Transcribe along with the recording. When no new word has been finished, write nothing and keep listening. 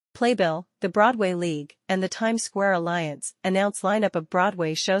Playbill, the Broadway League, and the Times Square Alliance announce lineup of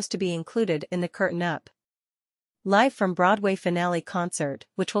Broadway shows to be included in the Curtain Up Live from Broadway finale concert,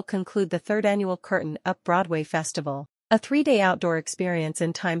 which will conclude the third annual Curtain Up Broadway Festival, a three-day outdoor experience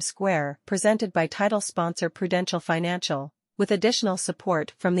in Times Square presented by title sponsor Prudential Financial, with additional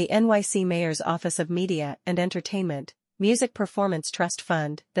support from the NYC Mayor's Office of Media and Entertainment, Music Performance Trust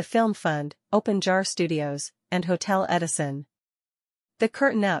Fund, the Film Fund, Open Jar Studios, and Hotel Edison. The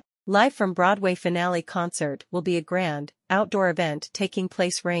Curtain Up Live from Broadway finale concert will be a grand, outdoor event taking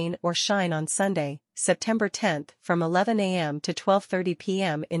place rain or shine on Sunday, September 10th from 11 a.m. to 12:30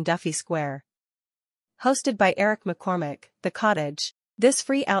 p.m. in Duffy Square. Hosted by Eric McCormack, The Cottage, this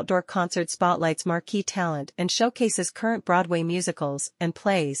free outdoor concert spotlights marquee talent and showcases current Broadway musicals and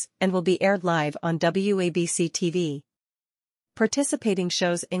plays and will be aired live on WABC TV. Participating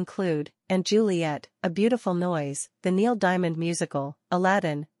shows include And Juliet, A Beautiful Noise, The Neil Diamond Musical,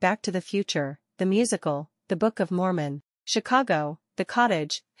 Aladdin, Back to the Future, The Musical, The Book of Mormon, Chicago, The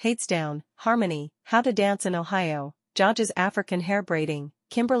Cottage, Hadestown, Harmony, How to Dance in Ohio, George's African Hair Braiding,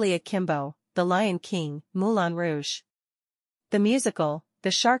 Kimberly Akimbo, The Lion King, Moulin Rouge. The Musical,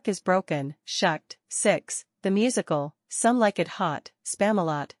 The Shark is Broken, Shucked, 6, The Musical, Some Like It Hot,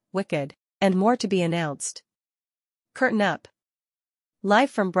 Spamalot, Wicked, and more to be announced. Curtain Up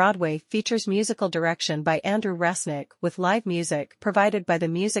Live from Broadway features musical direction by Andrew Resnick with live music provided by the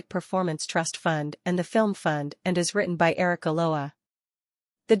Music Performance Trust Fund and the Film Fund and is written by Eric Aloha.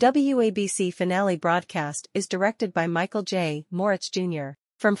 The WABC finale broadcast is directed by Michael J. Moritz Jr.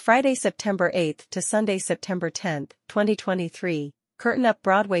 From Friday, September 8th to Sunday, September 10th, 2023, Curtain Up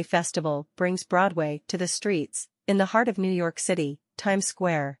Broadway Festival brings Broadway to the streets, in the heart of New York City, Times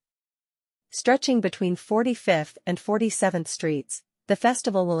Square. Stretching between 45th and 47th Streets, the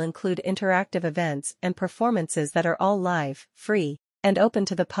festival will include interactive events and performances that are all live, free, and open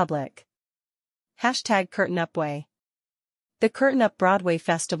to the public. #CurtainUpWay. The Curtain Up Broadway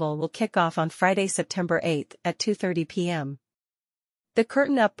Festival will kick off on Friday, September 8th at 2:30 p.m. The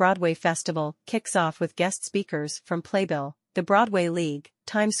Curtain Up Broadway Festival kicks off with guest speakers from Playbill, the Broadway League,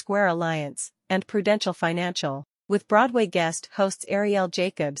 Times Square Alliance, and Prudential Financial, with Broadway guest hosts Ariel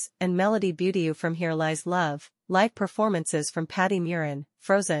Jacobs and Melody Beauty from Here Lies Love, live performances from Patty Murin,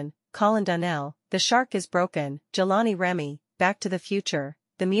 Frozen, Colin Donnell, The Shark is Broken, Jelani Remy, Back to the Future,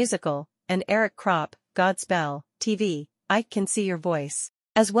 The Musical, and Eric Kropp, Godspell, TV, I Can See Your Voice,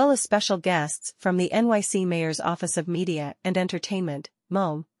 as well as special guests from the NYC Mayor's Office of Media and Entertainment,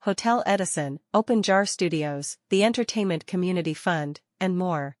 MOM, Hotel Edison, Open Jar Studios, the Entertainment Community Fund, and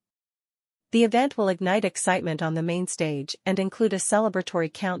more. The event will ignite excitement on the main stage and include a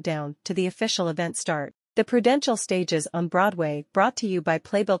celebratory countdown to the official event start. The Prudential Stages on Broadway brought to you by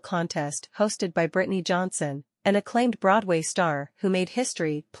Playbill Contest hosted by Brittany Johnson, an acclaimed Broadway star who made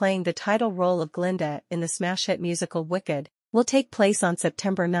history playing the title role of Glinda in the smash hit musical Wicked, will take place on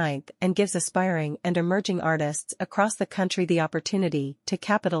September 9th and gives aspiring and emerging artists across the country the opportunity to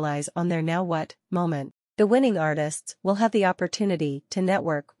capitalize on their now what moment. The winning artists will have the opportunity to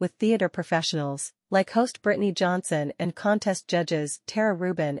network with theater professionals, like host Brittany Johnson and contest judges Tara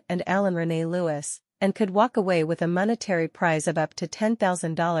Rubin and Alan Renee Lewis, and could walk away with a monetary prize of up to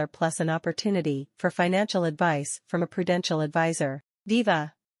 $10,000 plus an opportunity for financial advice from a Prudential advisor.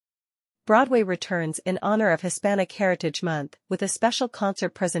 Viva! Broadway returns in honor of Hispanic Heritage Month with a special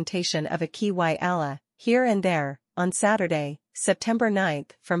concert presentation of Aquí y Alla, Here and There, on Saturday, September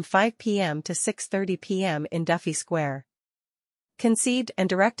 9th from 5 p.m. to 6:30 p.m. in Duffy Square. Conceived and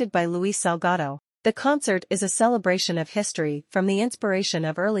directed by Luis Salgado, the concert is a celebration of history from the inspiration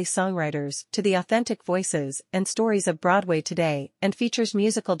of early songwriters to the authentic voices and stories of Broadway today and features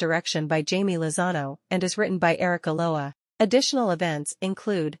musical direction by Jamie Lozano and is written by Eric Aloha. Additional events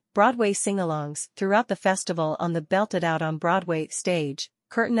include Broadway sing-alongs throughout the festival on the Belted Out on Broadway stage,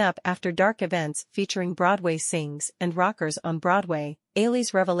 Curtain Up After Dark events featuring Broadway Sings and Rockers on Broadway,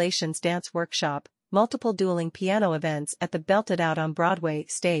 Ailey's Revelations Dance Workshop, multiple dueling piano events at the Belted Out on Broadway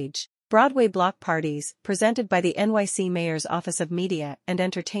stage, Broadway block parties presented by the NYC Mayor's Office of Media and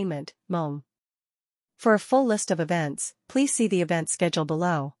Entertainment, MOM. For a full list of events, please see the event schedule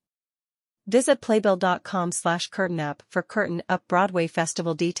below. Visit playbill.com/curtainup for Curtain Up Broadway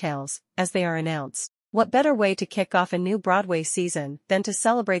Festival details, as they are announced. What better way to kick off a new Broadway season than to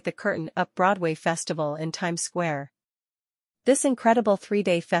celebrate the Curtain Up Broadway Festival in Times Square? This incredible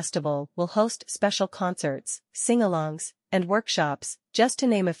three-day festival will host special concerts, sing-alongs, and workshops, just to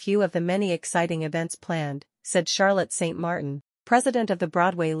name a few of the many exciting events planned, said Charlotte St. Martin, president of the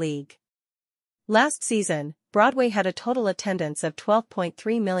Broadway League. Last season, Broadway had a total attendance of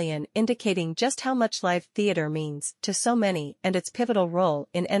 12.3 million, indicating just how much live theater means to so many and its pivotal role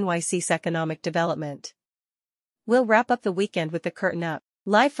in NYC's economic development. We'll wrap up the weekend with the Curtain Up,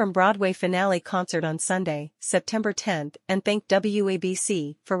 live from Broadway finale concert on Sunday, September 10th, and thank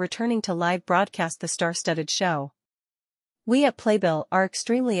WABC for returning to live broadcast the star-studded show. We at Playbill are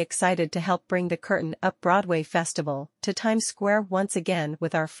extremely excited to help bring the Curtain Up Broadway Festival to Times Square once again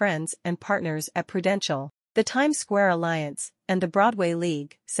with our friends and partners at Prudential, the Times Square Alliance, and the Broadway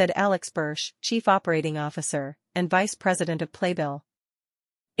League, said Alex Bursch, Chief Operating Officer and Vice President of Playbill.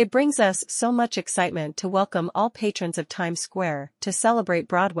 It brings us so much excitement to welcome all patrons of Times Square to celebrate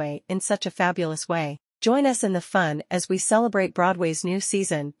Broadway in such a fabulous way. Join us in the fun as we celebrate Broadway's new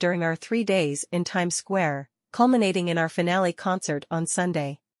season during our 3 days in Times Square, culminating in our finale concert on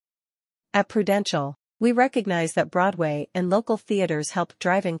Sunday. At Prudential, we recognize that Broadway and local theaters help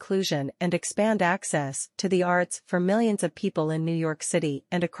drive inclusion and expand access to the arts for millions of people in New York City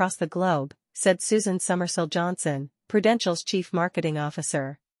and across the globe, said Susan Summersill Johnson, Prudential's Chief Marketing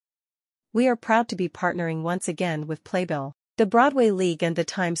Officer. We are proud to be partnering once again with Playbill, the Broadway League and the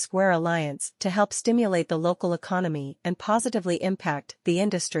Times Square Alliance to help stimulate the local economy and positively impact the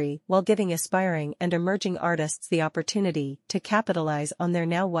industry while giving aspiring and emerging artists the opportunity to capitalize on their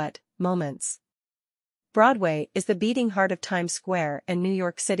now what moments. Broadway is the beating heart of Times Square and New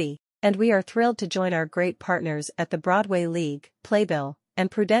York City, and we are thrilled to join our great partners at the Broadway League, Playbill, and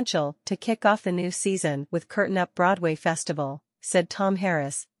Prudential to kick off the new season with Curtain Up Broadway Festival, said Tom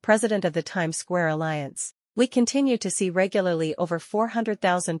Harris, president of the Times Square Alliance. We continue to see regularly over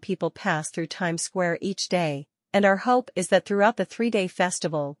 400,000 people pass through Times Square each day, and our hope is that throughout the 3-day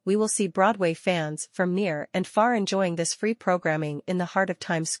festival we will see Broadway fans from near and far enjoying this free programming in the heart of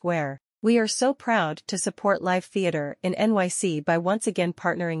Times Square. We are so proud to support live theater in NYC by once again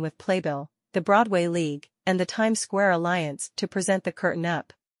partnering with Playbill, the Broadway League, and the Times Square Alliance to present the Curtain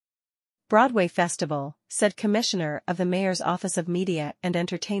Up Broadway Festival, said Commissioner of the Mayor's Office of Media and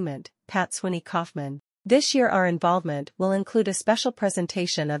Entertainment, Pat Swinney-Kaufman. This year our involvement will include a special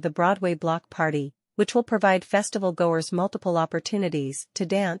presentation of the Broadway Block Party, which will provide festival-goers multiple opportunities to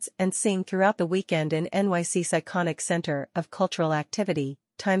dance and sing throughout the weekend in NYC's iconic center of cultural activity,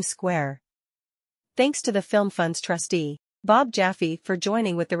 Times Square. Thanks to the Film Fund's trustee, Bob Jaffe, for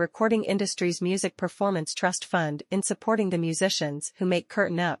joining with the Recording Industry's Music Performance Trust Fund in supporting the musicians who make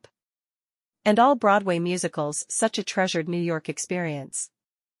Curtain Up and all Broadway musicals such a treasured New York experience.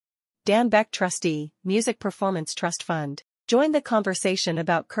 Dan Beck, trustee, Music Performance Trust Fund. Join the conversation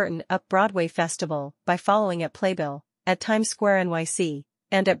about Curtain Up Broadway Festival by following at Playbill, at Times Square NYC,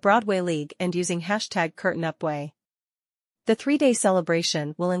 and at Broadway League and using hashtag CurtainUpWay. The 3-day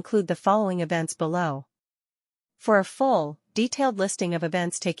celebration will include the following events below. For a full, detailed listing of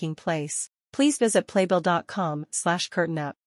events taking place, please visit playbill.com/curtainup.